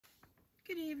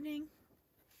Good evening.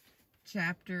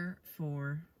 Chapter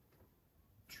 4,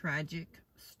 Tragic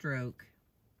Stroke.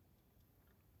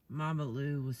 Mama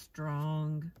Lou was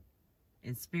strong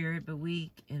in spirit but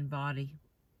weak in body.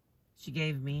 She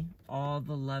gave me all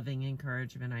the loving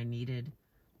encouragement I needed.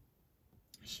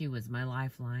 She was my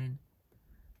lifeline.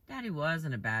 Daddy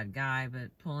wasn't a bad guy,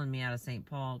 but pulling me out of St.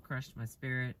 Paul crushed my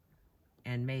spirit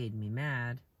and made me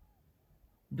mad.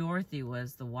 Dorothy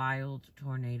was the wild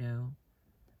tornado.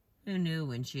 Who knew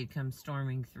when she'd come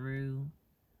storming through?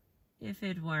 If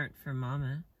it weren't for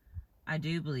Mama, I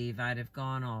do believe I'd have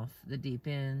gone off the deep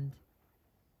end.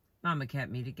 Mama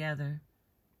kept me together.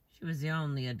 She was the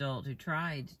only adult who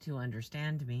tried to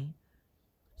understand me.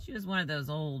 She was one of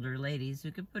those older ladies who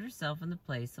could put herself in the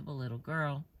place of a little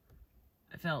girl.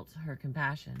 I felt her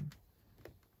compassion.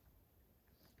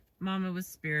 Mama was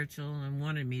spiritual and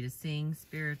wanted me to sing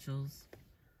spirituals,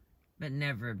 but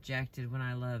never objected when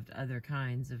I loved other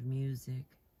kinds of music.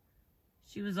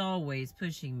 She was always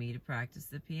pushing me to practice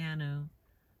the piano,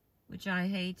 which I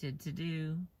hated to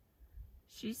do.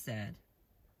 She said,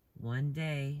 "One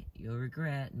day you'll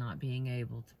regret not being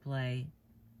able to play."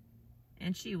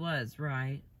 And she was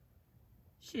right.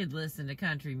 She had listened to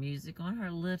country music on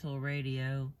her little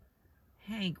radio,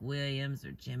 Hank Williams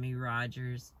or Jimmy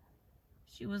Rogers.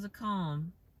 She was a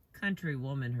calm country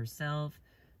woman herself,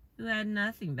 who had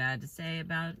nothing bad to say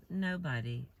about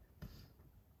nobody.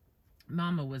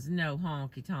 Mama was no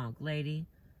honky-tonk lady,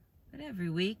 but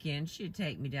every weekend she'd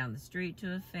take me down the street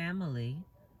to a family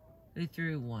who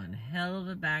threw one hell of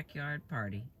a backyard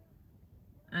party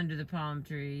under the palm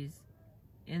trees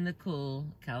in the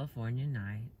cool California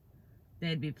night.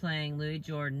 They'd be playing Louis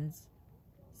Jordan's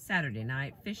Saturday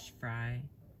Night Fish Fry,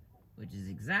 which is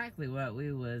exactly what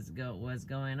was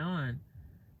going on.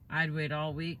 I'd wait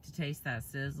all week to taste that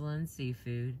sizzling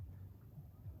seafood.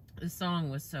 The song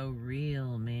was so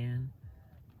real, man.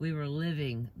 We were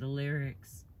living the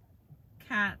lyrics.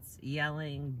 Cats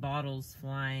yelling, bottles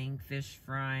flying, fish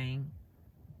frying.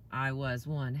 I was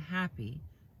one happy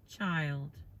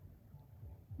child.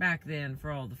 Back then, for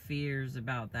all the fears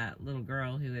about that little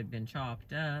girl who had been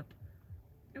chopped up,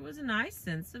 there was a nice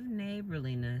sense of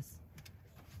neighborliness.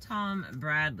 Tom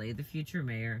Bradley, the future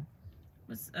mayor,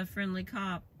 was a friendly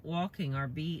cop walking our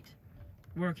beat,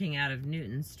 working out of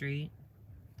Newton Street.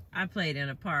 I played in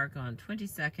a park on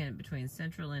 22nd between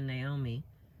Central and Naomi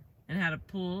and had a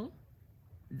pool.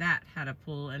 That had a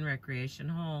pool and recreation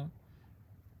hall.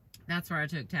 That's where I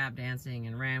took tap dancing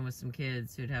and ran with some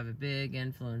kids who'd have a big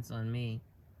influence on me.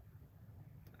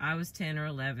 I was 10 or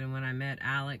 11 when I met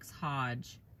Alex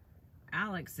Hodge.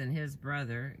 Alex and his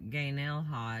brother, Gaynell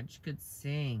Hodge, could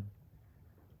sing.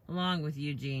 Along with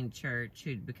Eugene Church,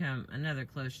 who'd become another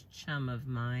close chum of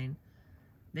mine,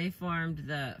 they formed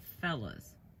the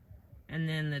Fellas, and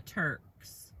then the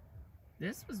Turks.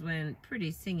 This was when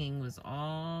pretty singing was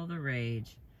all the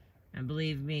rage, and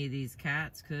believe me, these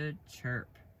cats could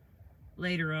chirp.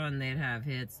 Later on, they'd have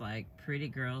hits like Pretty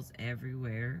Girls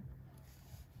Everywhere.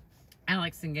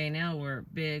 Alex and Gaynell were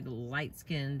big,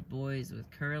 light-skinned boys with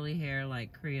curly hair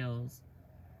like Creoles.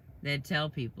 They'd tell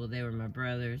people they were my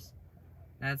brothers.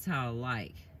 That's how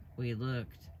alike we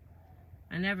looked.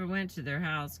 I never went to their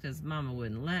house because Mama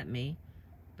wouldn't let me,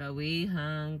 but we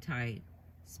hung tight,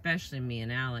 especially me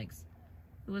and Alex,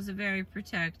 who was a very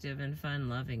protective and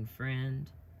fun-loving friend.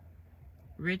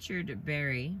 Richard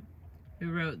Berry,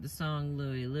 who wrote the song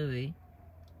Louie Louie,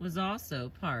 was also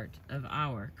part of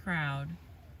our crowd.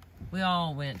 We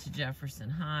all went to Jefferson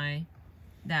High.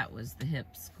 That was the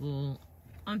hip school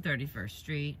on 31st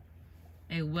Street.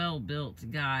 A well-built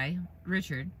guy,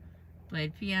 Richard,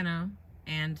 played piano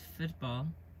and football.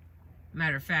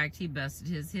 Matter of fact, he busted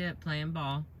his hip playing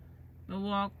ball, but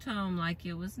walked home like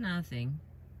it was nothing.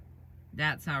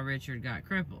 That's how Richard got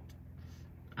crippled.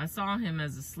 I saw him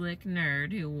as a slick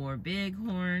nerd who wore big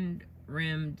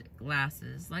horn-rimmed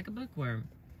glasses like a bookworm.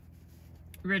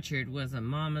 Richard was a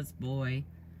mama's boy,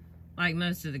 like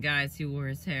most of the guys who wore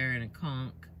his hair in a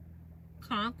conch.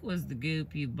 Conch was the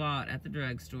goop you bought at the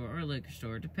drugstore or liquor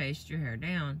store to paste your hair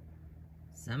down.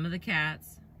 Some of the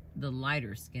cats, the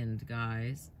lighter-skinned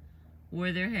guys,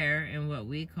 wore their hair in what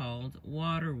we called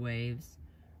water waves,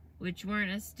 which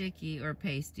weren't as sticky or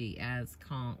pasty as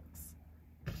conchs.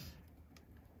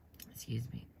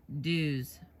 Excuse me.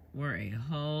 Dews were a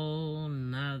whole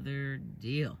nother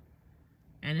deal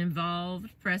and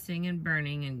involved pressing and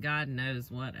burning and God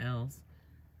knows what else.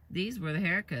 These were the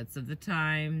haircuts of the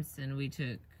times, and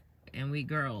we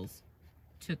girls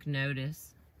took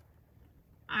notice.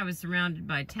 I was surrounded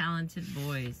by talented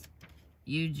boys,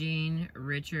 Eugene,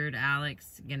 Richard,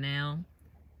 Alex, Gaynell,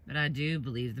 but I do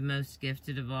believe the most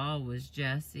gifted of all was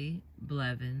Jesse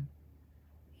Blevin.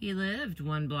 He lived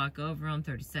 1 block over on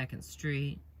 32nd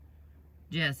Street.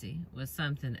 Jesse was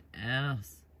something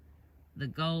else. The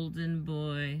golden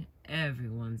boy,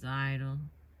 everyone's idol.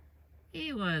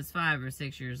 He was 5 or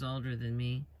 6 years older than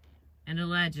me, and a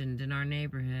legend in our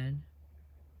neighborhood.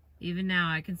 Even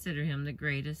now I consider him the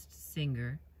greatest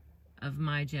singer of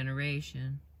my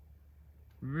generation.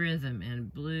 Rhythm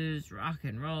and blues, rock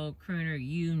and roll, crooner,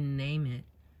 you name it.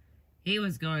 He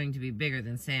was going to be bigger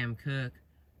than Sam Cooke,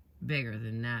 bigger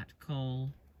than Nat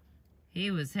Cole. He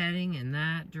was heading in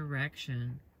that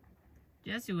direction.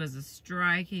 Jesse was a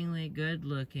strikingly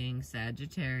good-looking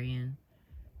Sagittarian,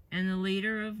 and the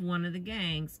leader of one of the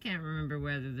gangs, can't remember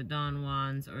whether the Don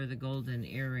Juans or the Golden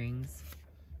Earrings.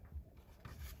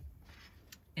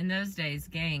 In those days,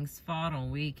 gangs fought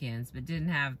on weekends but didn't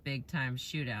have big-time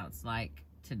shootouts like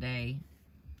today.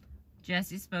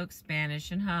 Jesse spoke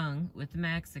Spanish and hung with the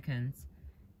Mexicans.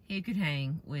 He could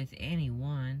hang with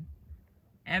anyone.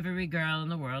 Every girl in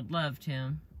the world loved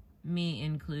him, me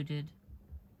included.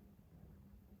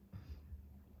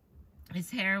 His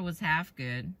hair was half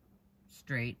good,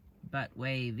 straight but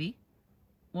wavy,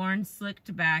 worn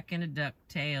slicked back in a duck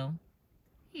tail.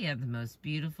 He had the most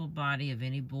beautiful body of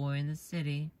any boy in the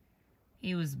city.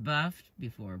 He was buffed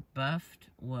before buffed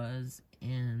was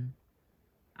in.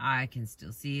 I can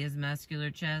still see his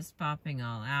muscular chest popping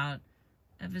all out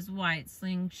of his white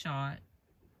slingshot.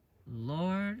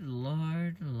 Lord,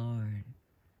 Lord, Lord.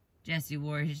 Jesse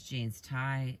wore his jeans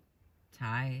tight,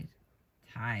 tight,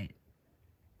 tight,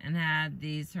 and had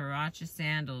these Huaracha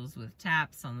sandals with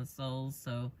taps on the soles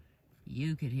so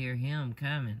you could hear him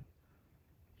coming.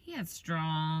 He had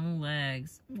strong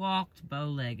legs, walked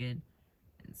bow-legged,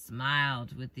 and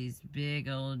smiled with these big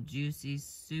old juicy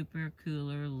super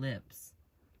cooler lips.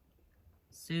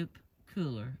 Soup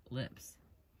cooler lips.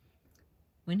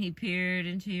 When he peered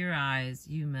into your eyes,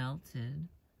 you melted.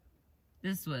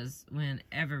 This was when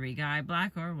every guy,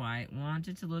 black or white,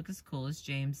 wanted to look as cool as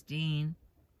James Dean.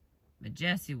 But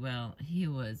Jesse, well, he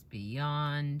was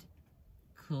beyond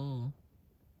cool.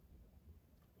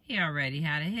 He already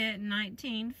had a hit in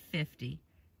 1950,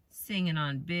 singing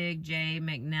on Big J.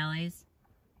 McNally's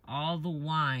All the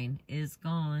Wine Is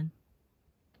Gone.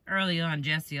 Early on,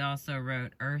 Jesse also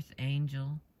wrote Earth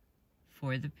Angel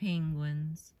for the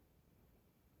Penguins.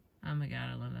 Oh my God,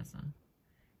 I love that song.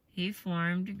 He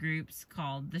formed groups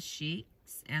called the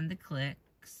Sheiks and the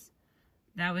Clicks.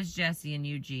 That was Jesse and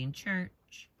Eugene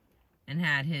Church, and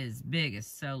had his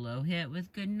biggest solo hit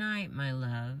with Good Night, My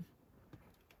Love.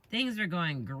 Things were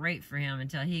going great for him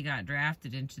until he got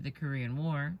drafted into the Korean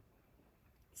War.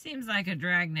 Seems like a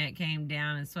dragnet came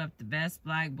down and swept the best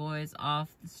black boys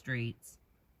off the streets.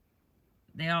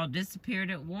 They all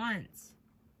disappeared at once.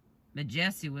 But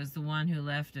Jesse was the one who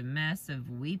left a mess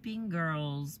of weeping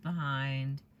girls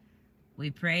behind.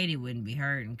 We prayed he wouldn't be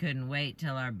hurt and couldn't wait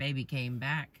till our baby came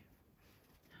back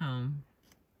home.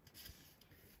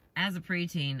 As a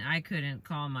preteen, I couldn't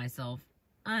call myself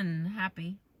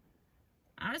unhappy.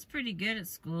 I was pretty good at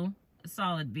school, a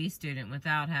solid B student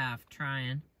without half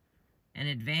trying, and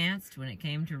advanced when it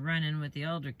came to running with the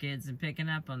older kids and picking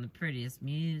up on the prettiest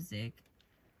music.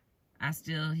 I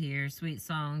still hear sweet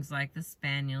songs like the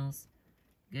Spaniels,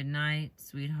 Good Night,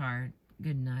 Sweetheart,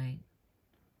 Good Night,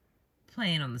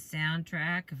 playing on the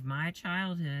soundtrack of my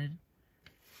childhood.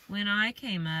 When I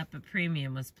came up, a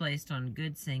premium was placed on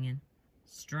good singing,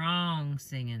 strong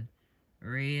singing,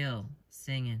 real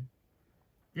singing.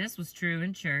 This was true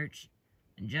in church,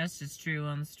 and just as true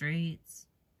on the streets.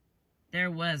 There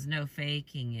was no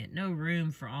faking it, no room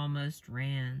for almost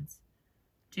rands.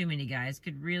 Too many guys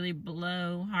could really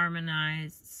blow,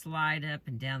 harmonize, slide up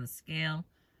and down the scale,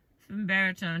 from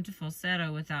baritone to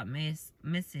falsetto without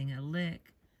missing a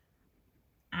lick.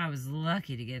 I was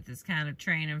lucky to get this kind of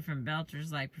training from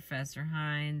belters like Professor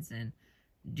Hines and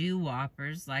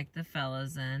doo-woppers like the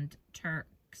Fellas and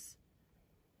Turks.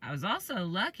 I was also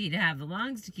lucky to have the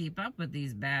lungs to keep up with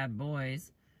these bad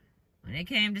boys. When it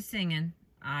came to singing,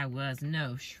 I was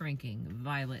no shrinking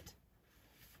violet.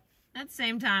 At the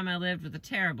same time, I lived with a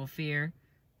terrible fear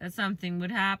that something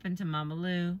would happen to Mama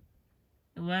Lou.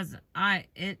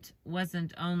 It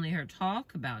wasn't only her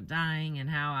talk about dying and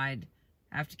how I'd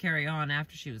have to carry on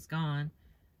after she was gone.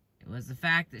 It was the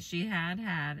fact that she had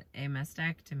had a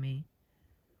mastectomy.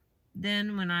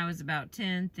 Then, when I was about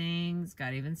 10, things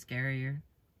got even scarier.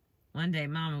 One day,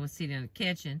 Mama was seated in the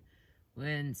kitchen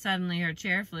when suddenly her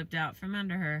chair flipped out from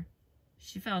under her.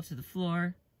 She fell to the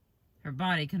floor, her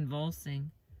body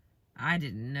convulsing. I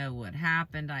didn't know what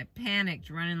happened. I panicked,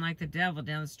 running like the devil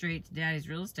down the street to Daddy's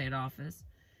real estate office.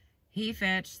 He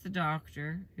fetched the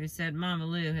doctor, who said Mama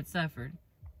Lou had suffered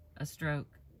a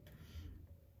stroke.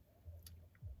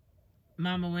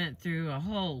 Mama went through a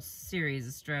whole series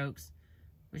of strokes,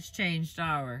 which changed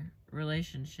our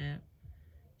relationship.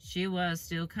 She was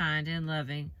still kind and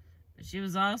loving, but she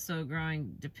was also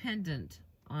growing dependent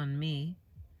on me.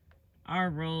 Our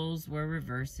roles were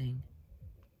reversing.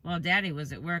 While Daddy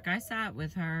was at work, I sat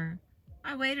with her.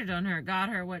 I waited on her, got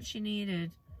her what she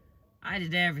needed. I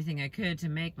did everything I could to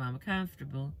make Mama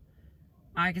comfortable.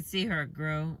 I could see her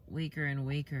grow weaker and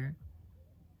weaker,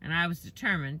 and I was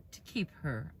determined to keep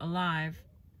her alive.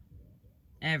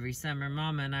 Every summer,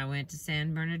 Mama and I went to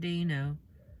San Bernardino,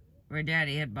 where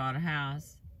Daddy had bought a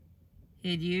house.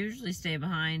 He'd usually stay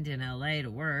behind in L.A. to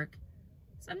work.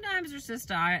 Sometimes her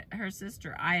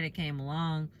sister Ida came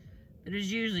along, but it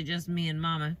was usually just me and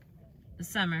Mama. The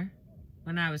summer,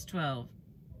 when I was 12,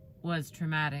 was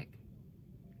traumatic.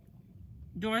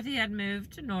 Dorothy had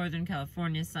moved to Northern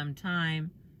California some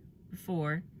time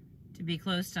before to be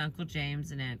close to Uncle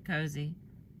James and Aunt Cozy,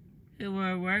 who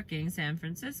were working San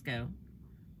Francisco.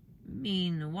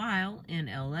 Meanwhile, in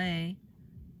L.A.,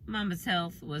 Mama's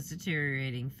health was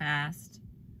deteriorating fast.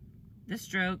 The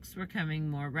strokes were coming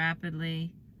more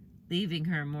rapidly, leaving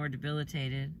her more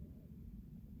debilitated.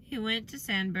 He went to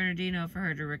San Bernardino for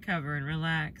her to recover and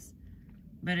relax,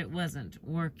 but it wasn't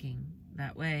working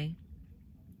that way.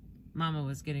 Mama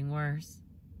was getting worse.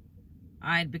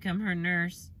 I'd become her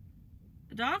nurse.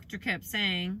 The doctor kept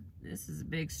saying, "This is a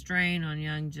big strain on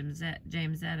young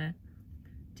Jamesetta.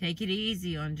 Take it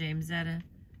easy on Jamesetta.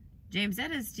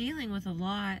 Jamesetta's dealing with a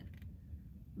lot."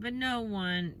 But no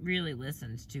one really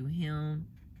listened to him.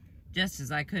 Just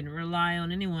as I couldn't rely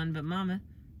on anyone but Mama,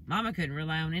 Mama couldn't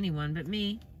rely on anyone but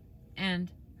me and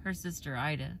her sister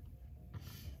Ida.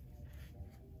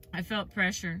 I felt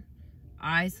pressure,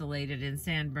 isolated in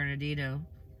San Bernardino.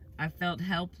 I felt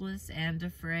helpless and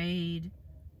afraid.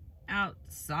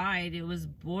 Outside, it was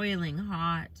boiling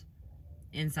hot.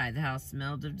 Inside, the house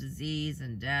smelled of disease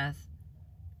and death.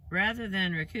 Rather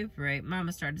than recuperate,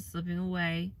 Mama started slipping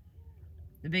away.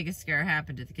 The biggest scare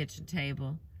happened at the kitchen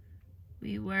table.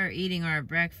 We were eating our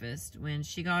breakfast when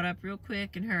she got up real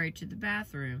quick and hurried to the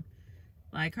bathroom,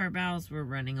 like her bowels were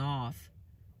running off.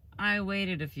 I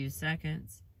waited a few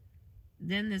seconds.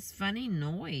 Then this funny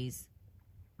noise.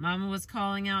 Mama was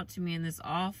calling out to me in this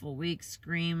awful, weak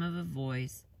scream of a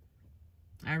voice.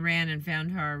 I ran and found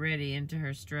her already into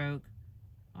her stroke,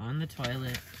 on the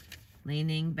toilet,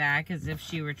 leaning back as if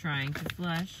she were trying to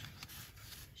flush.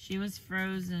 She was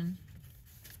frozen.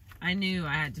 I knew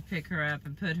I had to pick her up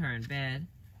and put her in bed,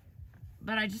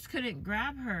 but I just couldn't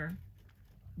grab her.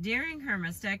 During her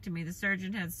mastectomy, the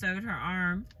surgeon had sewed her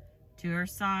arm to her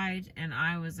side, and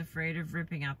I was afraid of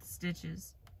ripping out the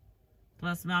stitches.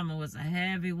 Plus, Mama was a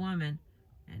heavy woman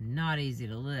and not easy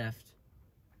to lift.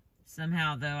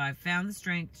 Somehow, though, I found the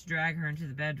strength to drag her into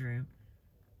the bedroom.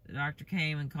 The doctor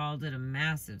came and called it a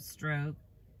massive stroke.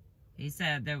 He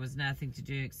said there was nothing to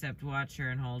do except watch her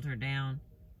and hold her down.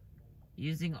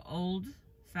 Using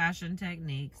old-fashioned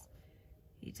techniques,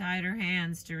 he tied her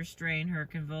hands to restrain her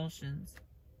convulsions.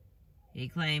 He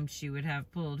claimed she would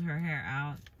have pulled her hair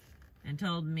out and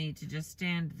told me to just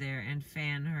stand there and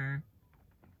fan her.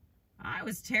 I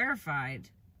was terrified.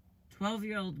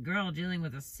 12-year-old girl dealing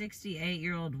with a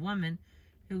 68-year-old woman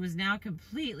who was now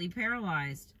completely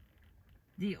paralyzed.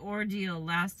 The ordeal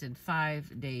lasted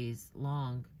 5 days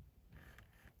long.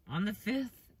 On the 5th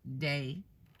day,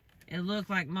 it looked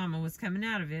like Mama was coming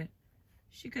out of it.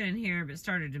 She couldn't hear, but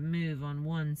started to move on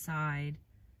one side.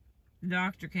 The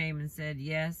doctor came and said,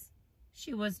 yes,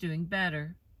 she was doing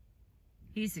better.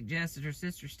 He suggested her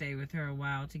sister stay with her a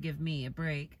while to give me a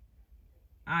break.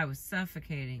 I was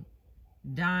suffocating,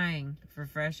 dying for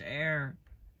fresh air.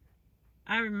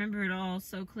 I remember it all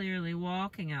so clearly,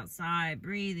 walking outside,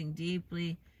 breathing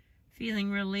deeply,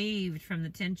 feeling relieved from the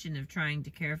tension of trying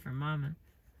to care for Mama,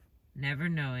 never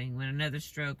knowing when another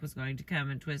stroke was going to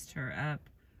come and twist her up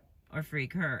or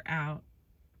freak her out.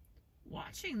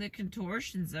 Watching the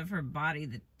contortions of her body,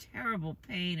 the terrible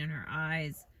pain in her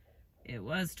eyes, it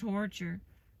was torture.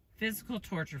 Physical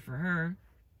torture for her,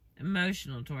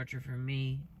 emotional torture for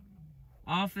me.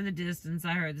 Off in the distance,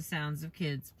 I heard the sounds of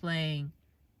kids playing,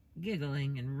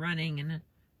 giggling and running and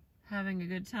having a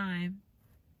good time.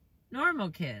 Normal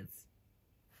kids.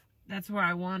 That's where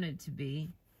I wanted to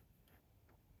be.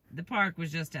 The park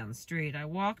was just down the street. I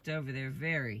walked over there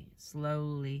very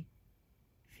slowly,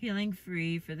 feeling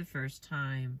free for the first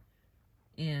time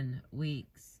in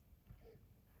weeks.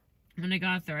 When I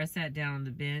got there, I sat down on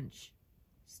the bench,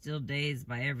 still dazed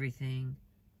by everything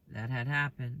that had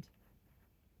happened.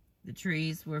 The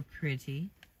trees were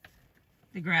pretty.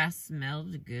 The grass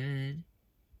smelled good.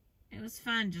 It was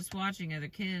fun just watching other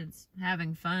kids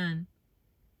having fun.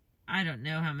 I don't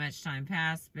know how much time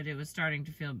passed, but it was starting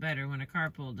to feel better when a car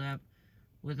pulled up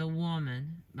with a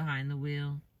woman behind the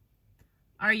wheel.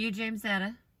 Are you James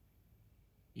Etta?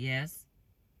 Yes.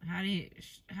 How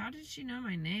did she know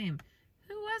my name?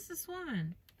 Who was this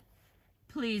woman?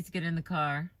 Please get in the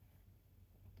car.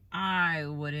 I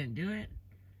wouldn't do it.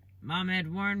 Mom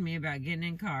had warned me about getting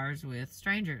in cars with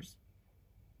strangers.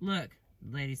 Look,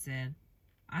 the lady said,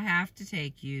 I have to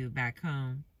take you back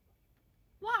home.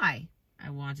 Why? I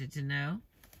wanted to know.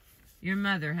 Your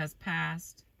mother has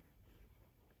passed.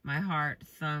 My heart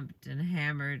thumped and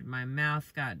hammered. My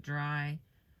mouth got dry.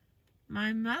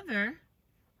 My mother?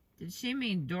 Did she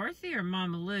mean Dorothy or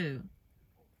Mama Lou?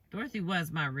 Dorothy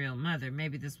was my real mother.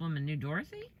 Maybe this woman knew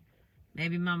Dorothy?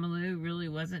 Maybe Mama Lou really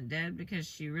wasn't dead because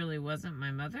she really wasn't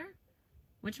my mother?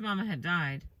 Which mama had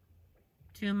died?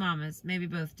 Two mamas, maybe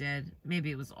both dead.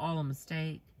 Maybe it was all a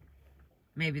mistake.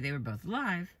 Maybe they were both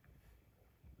alive.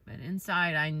 But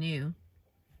inside I knew.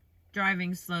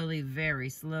 Driving slowly, very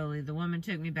slowly, the woman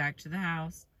took me back to the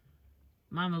house.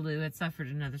 Mama Lou had suffered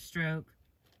another stroke.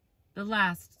 The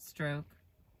last stroke.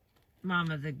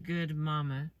 Mama, the good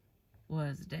mama,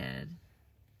 was dead.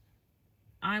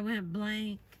 I went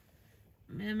blank.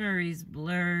 Memories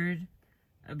blurred.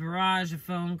 A barrage of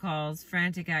phone calls,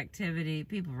 frantic activity,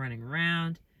 people running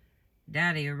around.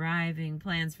 Daddy arriving,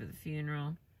 plans for the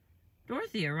funeral.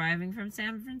 Dorothy arriving from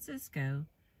San Francisco,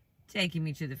 taking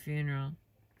me to the funeral.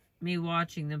 Me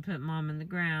watching them put Mom in the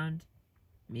ground.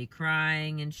 Me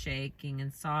crying and shaking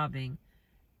and sobbing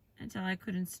until I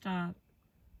couldn't stop,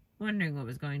 wondering what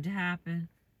was going to happen.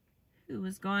 Who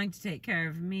was going to take care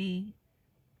of me?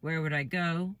 Where would I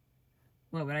go?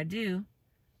 What would I do?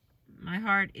 My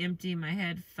heart empty, my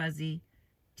head fuzzy,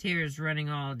 tears running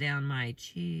all down my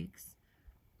cheeks.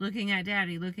 Looking at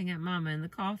Daddy, looking at Mama in the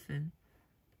coffin.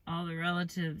 All the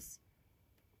relatives.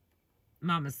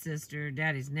 Mama's sister,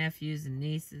 Daddy's nephews and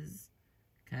nieces.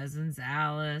 Cousins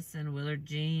Alice and Willard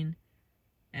Jean.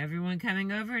 Everyone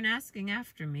coming over and asking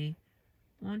after me,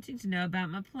 wanting to know about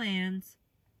my plans.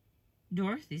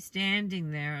 Dorothy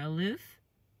standing there, aloof,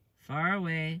 far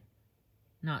away,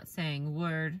 not saying a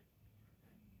word.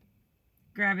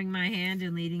 Grabbing my hand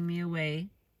and leading me away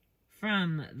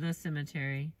from the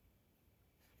cemetery.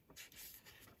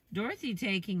 Dorothy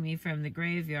taking me from the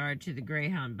graveyard to the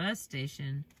Greyhound bus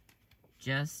station,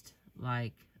 just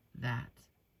like that.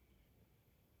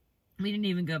 We didn't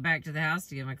even go back to the house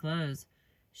to get my clothes.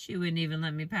 She wouldn't even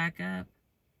let me pack up.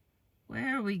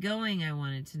 Where are we going, I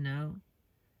wanted to know.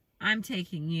 I'm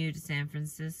taking you to San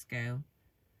Francisco.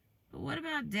 But what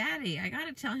about Daddy? I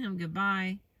gotta tell him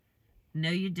goodbye. No,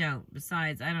 you don't.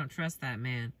 Besides, I don't trust that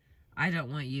man. I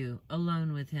don't want you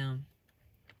alone with him.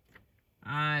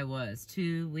 I was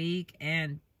too weak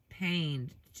and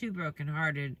pained, too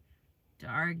broken-hearted to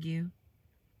argue.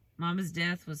 Mama's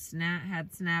death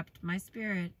had snapped my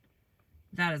spirit.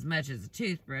 Without as much as a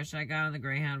toothbrush, I got on the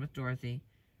Greyhound with Dorothy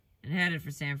and headed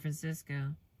for San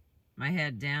Francisco. My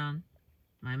head down,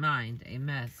 my mind a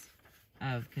mess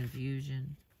of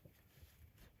confusion.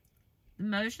 The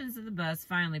motions of the bus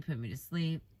finally put me to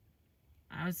sleep.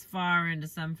 I was far into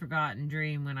some forgotten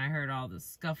dream when I heard all the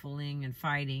scuffling and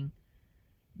fighting.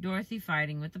 Dorothy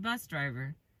fighting with the bus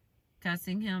driver,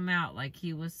 cussing him out like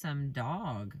he was some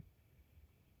dog.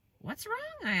 What's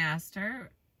wrong? I asked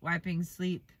her, wiping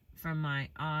sleep from my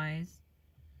eyes.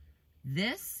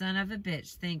 This son of a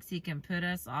bitch thinks he can put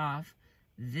us off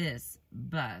this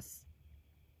bus.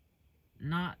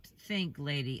 Not think,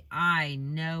 lady. I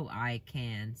know I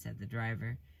can, said the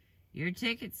driver. Your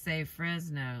tickets say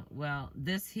Fresno. Well,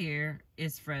 this here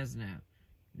is Fresno,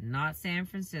 not San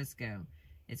Francisco.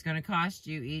 It's going to cost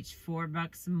you each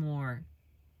 $4 more.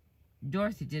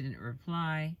 Dorothy didn't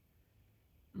reply.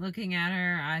 Looking at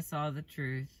her, I saw the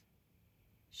truth.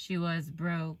 She was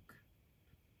broke,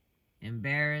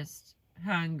 embarrassed,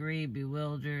 hungry,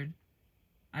 bewildered.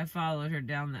 I followed her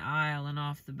down the aisle and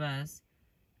off the bus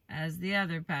as the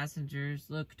other passengers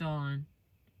looked on.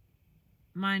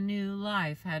 My new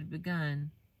life had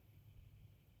begun.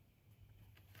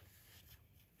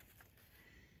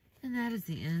 And that is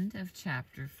the end of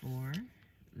chapter 4.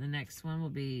 The next one will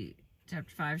be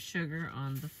chapter 5, Sugar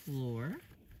on the Floor.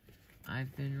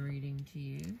 I've been reading to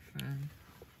you from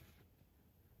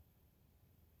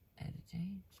Etta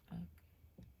James' book.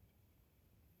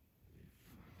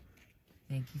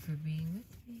 Thank you for being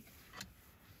with me.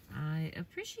 I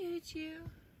appreciate you.